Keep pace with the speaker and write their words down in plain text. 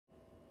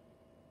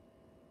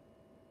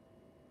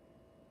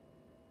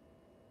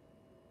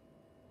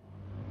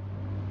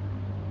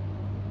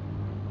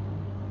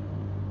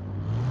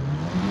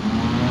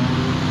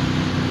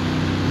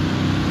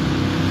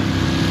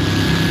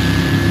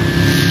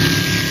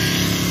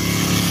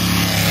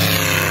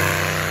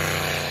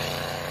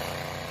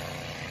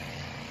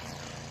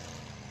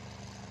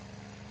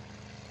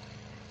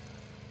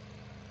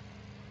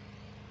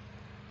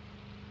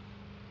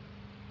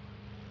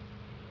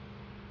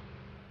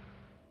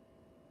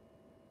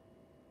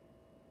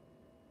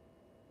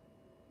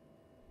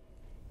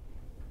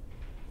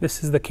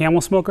This is the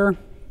Camel Smoker,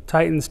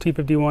 Titan's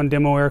T-51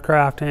 demo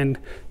aircraft and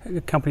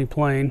company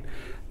plane.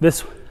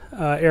 This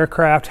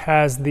aircraft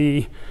has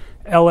the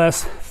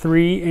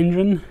LS3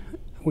 engine,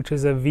 which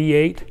is a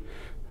V8,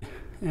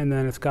 and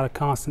then it's got a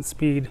constant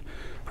speed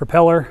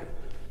propeller,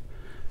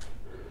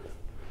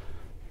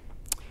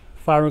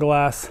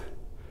 fiberglass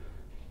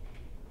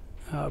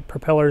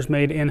propellers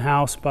made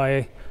in-house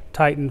by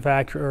Titan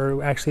factory,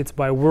 or actually it's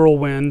by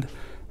Whirlwind,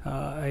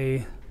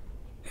 a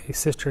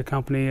sister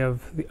company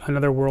of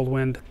another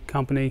Whirlwind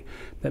company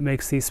that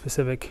makes these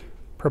specific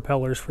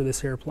propellers for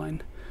this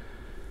airplane.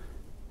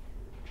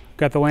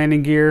 Got the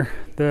landing gear,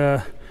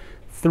 the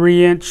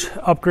 3-inch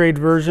upgrade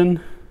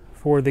version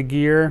for the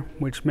gear,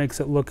 which makes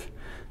it look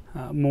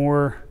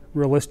more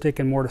realistic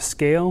and more to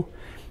scale,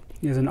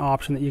 is an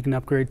option that you can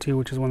upgrade to,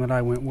 which is one that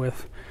I went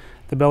with.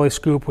 The belly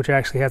scoop, which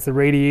actually has the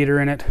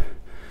radiator in it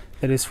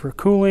that is for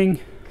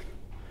cooling.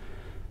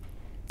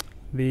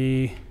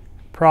 The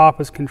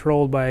prop is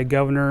controlled by a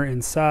governor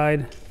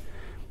inside,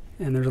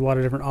 and there's a lot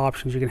of different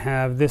options you can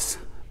have. This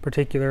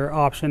particular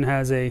option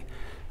has a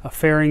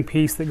fairing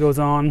piece that goes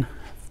on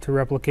to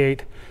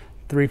replicate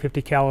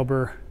 350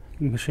 caliber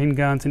machine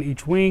guns in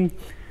each wing.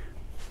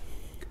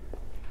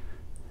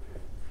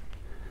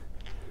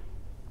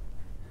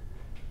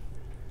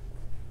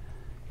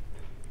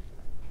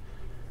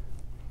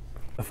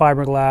 A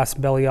fiberglass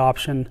belly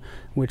option,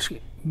 which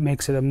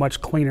makes it a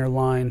much cleaner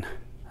line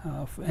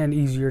and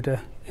easier to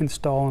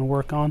install and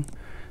work on.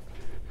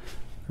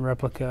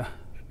 Replica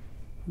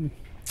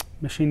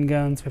machine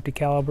guns, 50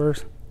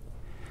 calibers.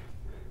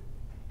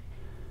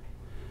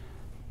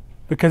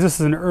 Because this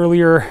is an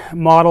earlier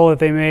model that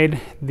they made,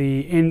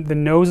 the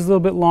nose is a little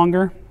bit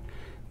longer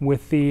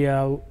with the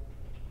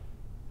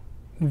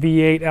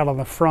V8 out on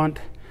the front.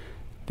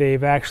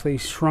 They've actually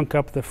shrunk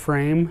up the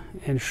frame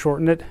and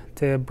shortened it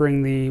to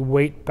bring the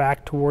weight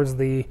back towards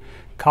the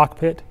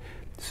cockpit.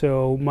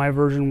 So my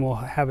version will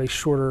have a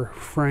shorter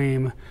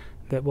frame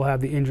that will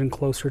have the engine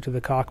closer to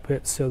the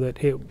cockpit so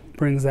that it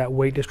brings that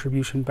weight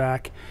distribution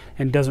back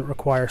and doesn't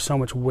require so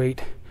much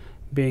weight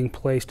being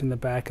placed in the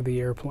back of the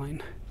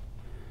airplane.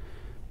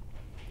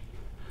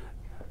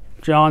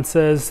 John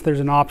says there's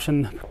an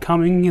option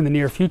coming in the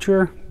near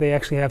future. They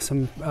actually have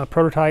some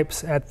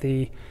prototypes at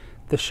the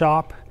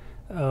shop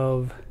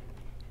of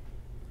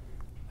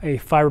a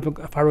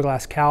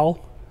fiberglass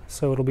cowl.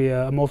 So it'll be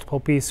a multiple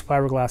piece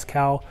fiberglass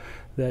cowl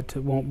that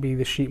won't be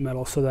the sheet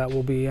metal, so that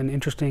will be an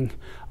interesting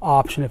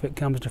option if it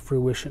comes to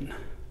fruition.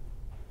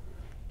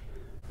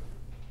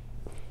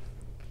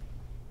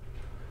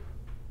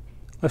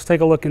 Let's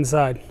take a look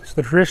inside. So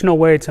the traditional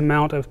way to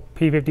mount a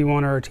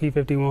P-51 or a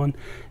T-51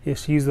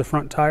 is to use the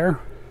front tire.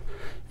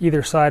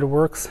 Either side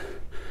works.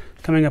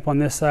 Coming up on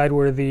this side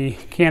where the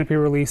canopy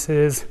release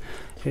is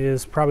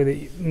probably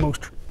the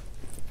most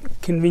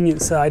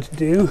convenient side to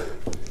do.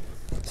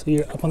 So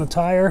you're up on the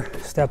tire,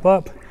 step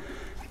up,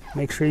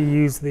 make sure you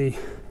use the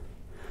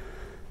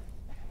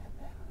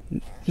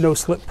no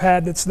slip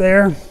pad that's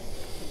there,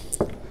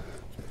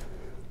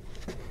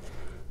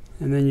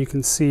 and then you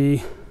can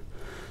see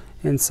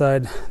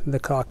inside the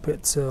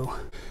cockpit. So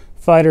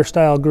fighter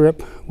style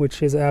grip,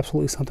 which is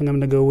absolutely something I'm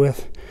going to go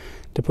with,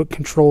 to put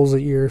controls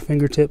at your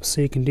fingertips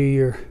so you can do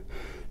your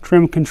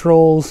trim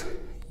controls,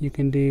 you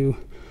can do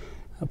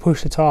a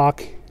push to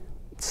talk,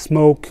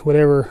 smoke,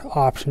 whatever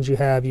options you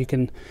have, you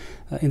can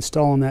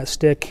install on that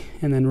stick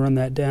and then run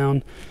that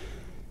down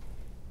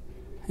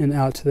and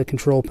out to the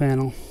control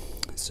panel.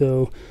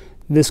 So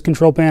this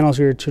control panel is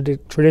your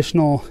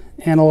traditional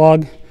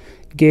analog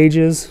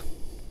gauges.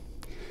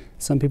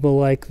 Some people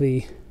like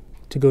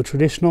to go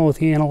traditional with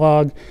the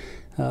analog,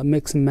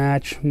 mix and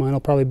match. Mine will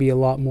probably be a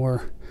lot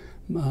more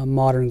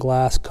modern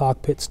glass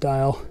cockpit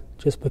style,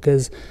 just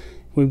because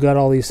we've got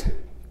all these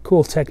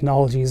cool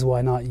technologies,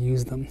 why not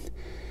use them?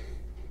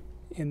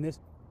 In this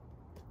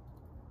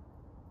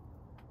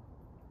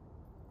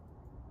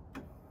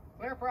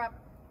clear prep.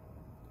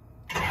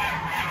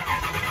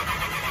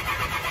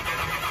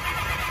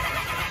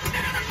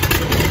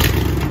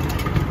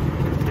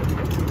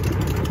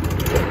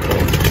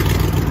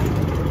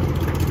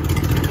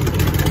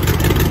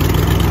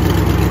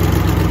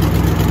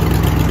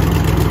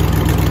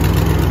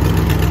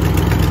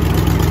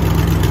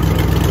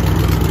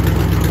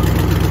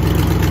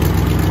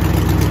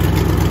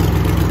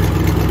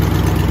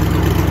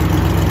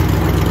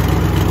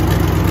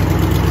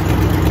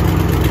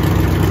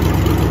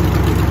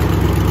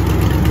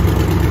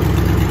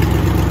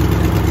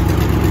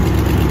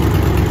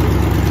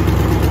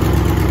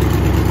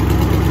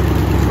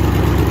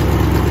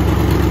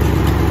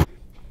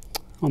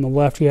 On the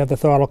left you have the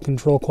throttle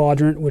control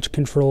quadrant, which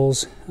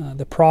controls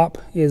the prop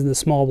is the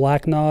small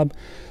black knob,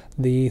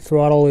 the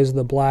throttle is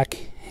the black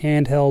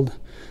handheld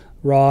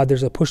rod.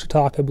 There's a push to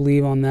talk, I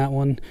believe, on that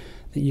one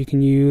that you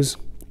can use.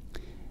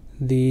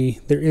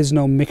 There is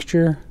no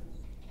mixture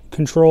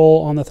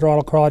control on the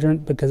throttle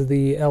quadrant because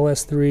the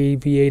LS3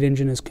 V8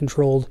 engine is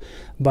controlled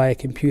by a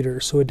computer,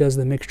 so it does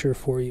the mixture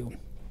for you.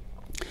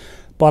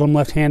 Bottom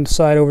left hand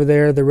side over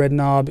there, the red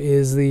knob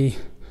is the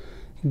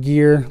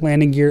gear,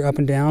 landing gear up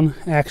and down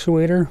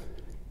actuator.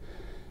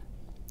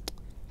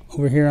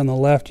 Over here on the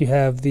left you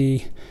have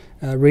the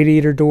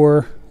radiator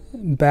door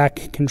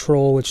back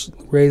control, which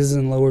raises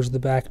and lowers the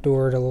back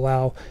door to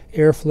allow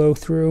airflow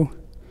through.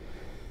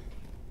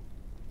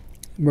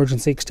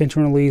 Emergency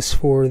extension release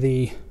for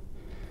the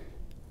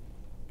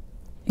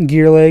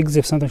gear legs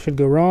if something should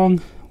go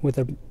wrong, with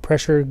a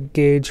pressure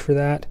gauge for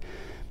that,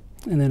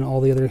 and then all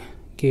the other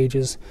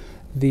gauges.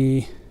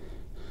 The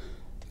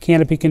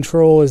canopy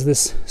control is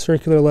this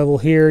circular level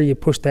here. You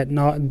push that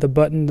knob,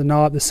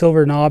 the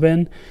silver knob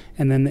in,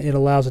 and then it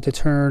allows it to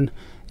turn,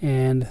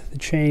 and the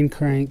chain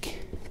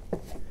crank.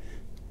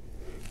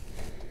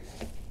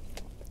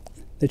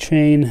 The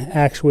chain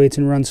actuates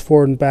and runs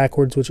forward and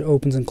backwards, which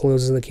opens and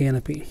closes the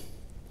canopy.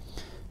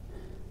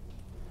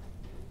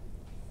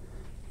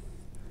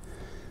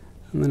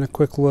 And then a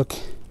quick look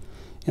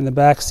in the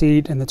back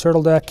seat and the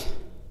turtle deck.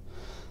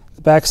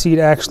 The back seat,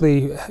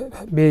 actually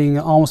being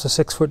almost a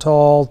 6 foot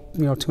tall,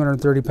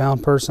 230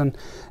 pound person,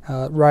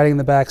 riding in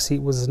the back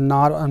seat was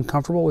not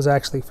uncomfortable. It was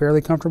actually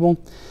fairly comfortable.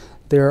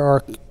 There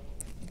are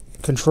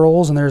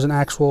controls, and there's an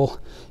actual,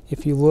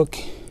 if you look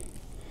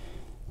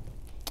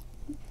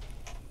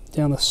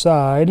down the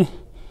side,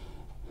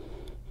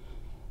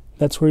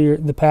 that's where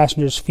the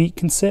passenger's feet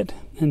can sit,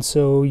 and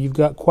so you've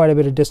got quite a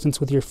bit of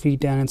distance with your feet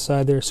down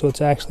inside there, so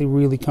it's actually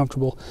really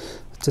comfortable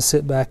to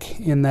sit back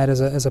in that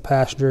as a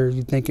passenger.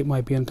 You'd think it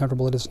might be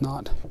uncomfortable, it is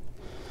not.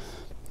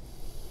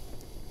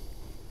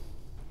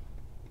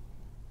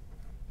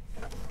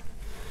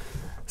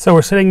 So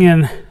we're sitting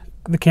in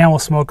the Camel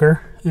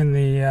Smoker in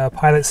the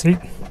pilot seat.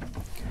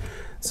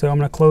 So I'm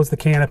going to close the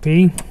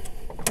canopy.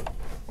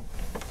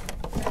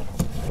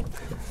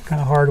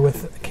 Kind of hard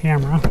with the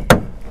camera.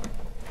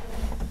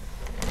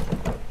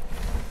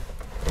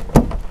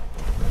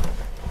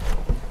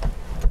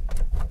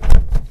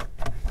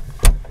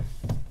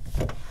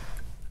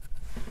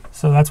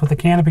 So that's with the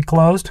canopy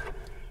closed.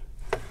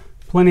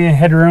 Plenty of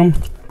headroom.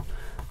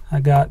 I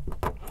got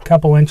a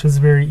couple inches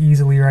very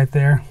easily right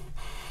there.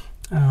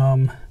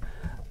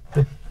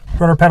 The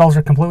rudder pedals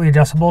are completely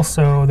adjustable,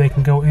 so they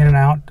can go in and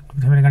out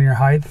depending on your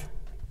height.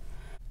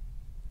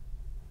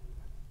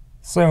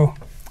 So,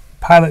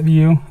 pilot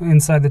view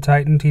inside the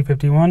Titan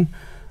T-51.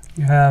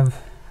 You have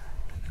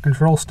the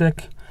control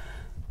stick.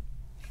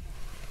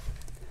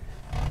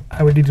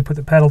 I would need to put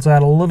the pedals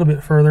out a little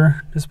bit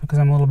further just because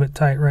I'm a little bit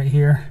tight right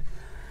here.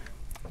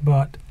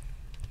 But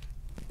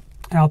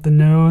out the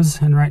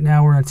nose, and right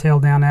now we're in a tail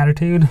down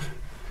attitude,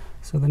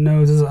 so the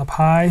nose is up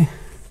high,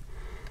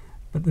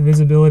 but the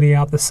visibility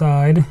out the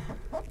side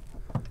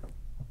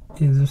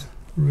is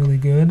really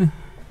good. You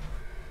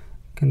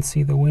can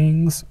see the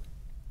wings,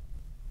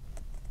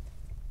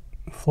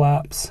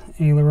 flaps,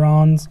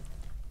 ailerons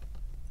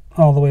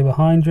all the way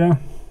behind you.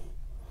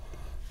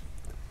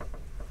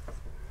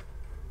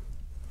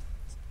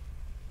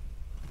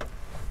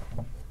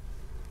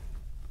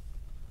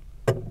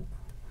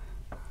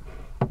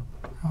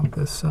 Out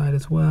this side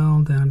as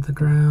well, down to the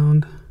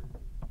ground.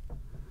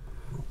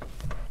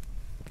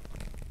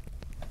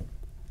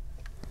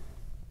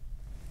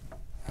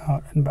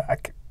 Out and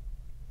back.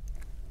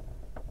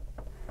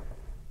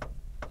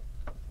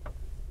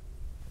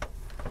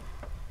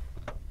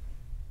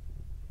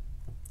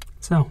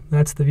 So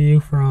that's the view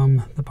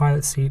from the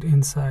pilot seat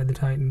inside the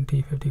Titan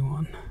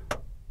T-51.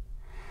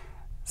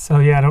 So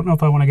yeah, I don't know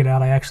if I want to get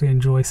out. I actually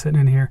enjoy sitting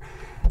in here.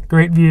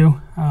 Great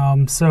view.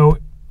 So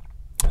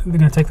we're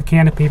going to take the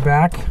canopy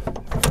back.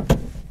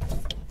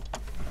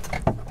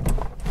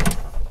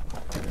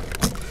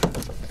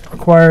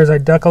 Requires I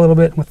duck a little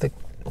bit with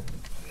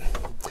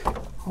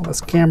all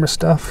this camera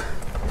stuff.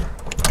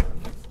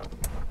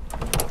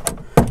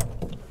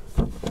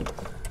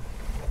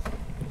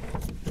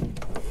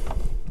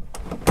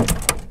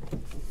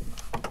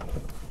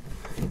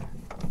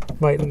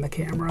 Biting the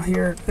camera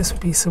here. This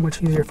would be so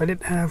much easier if I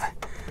didn't have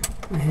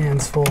my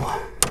hands full.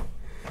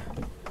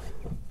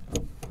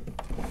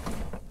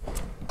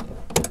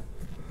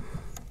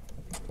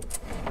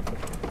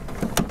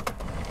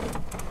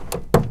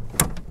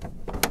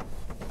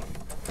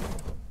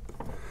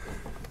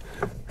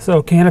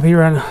 So canopy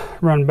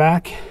run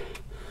back,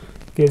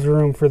 gives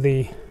room for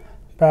the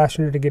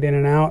passenger to get in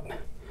and out.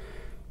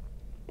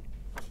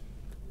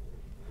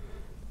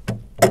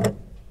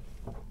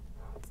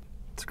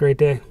 It's a great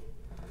day.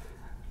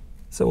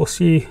 So we'll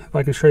see if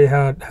I can show you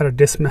how to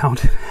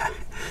dismount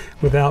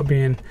without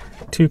being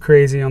too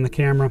crazy on the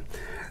camera.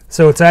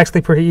 So it's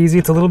actually pretty easy.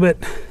 It's a little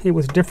bit, it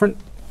was different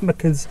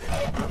because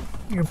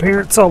your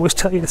parents always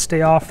tell you to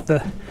stay off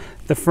the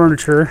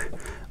furniture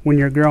when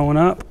you're growing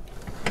up.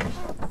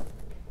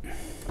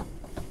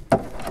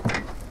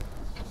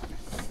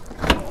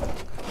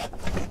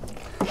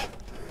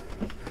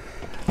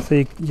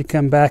 So you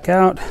come back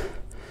out,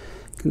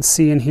 you can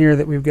see in here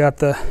that we've got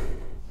the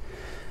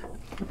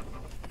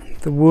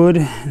wood,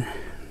 and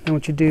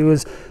what you do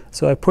is,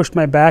 so I pushed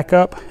my back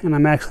up and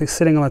I'm actually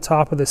sitting on the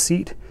top of the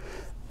seat,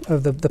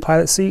 of the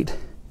pilot seat.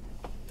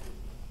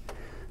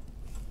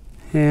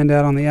 Hand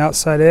out on the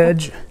outside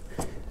edge,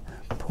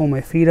 pull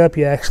my feet up,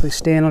 you actually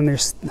stand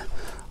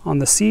on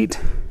the seat,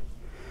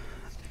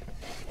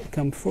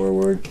 come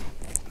forward,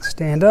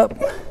 stand up,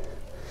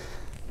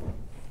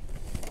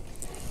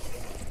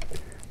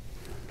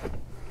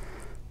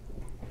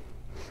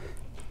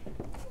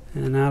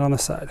 and out on the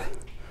side.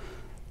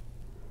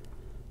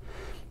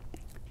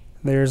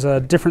 There's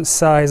different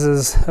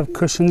sizes of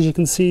cushions you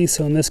can see.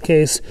 So in this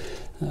case,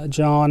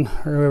 John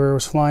or whoever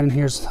was flying in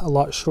here is a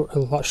lot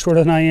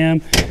shorter than I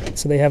am.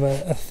 So they have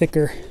a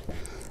thicker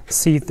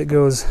seat that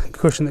goes,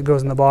 cushion that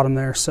goes in the bottom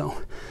there. So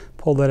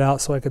pulled that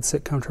out so I could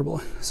sit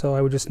comfortably. So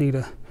I would just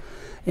need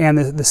and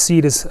the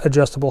seat is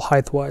adjustable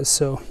height-wise.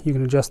 So you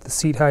can adjust the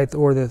seat height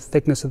or the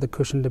thickness of the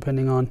cushion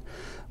depending on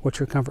what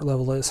your comfort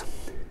level is.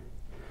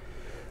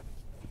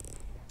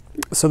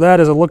 So that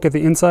is a look at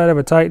the inside of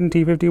a Titan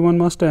T-51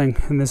 Mustang,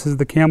 and this is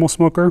the Camel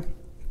Smoker,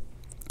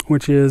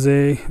 which is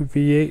a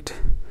V8.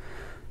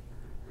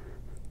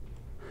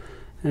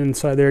 And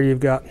inside there you've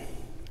got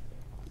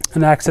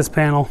an access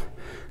panel,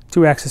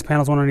 2 access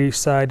panels, one on each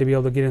side to be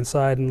able to get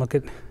inside and look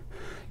at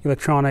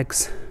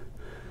electronics,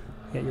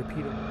 get your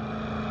PWM.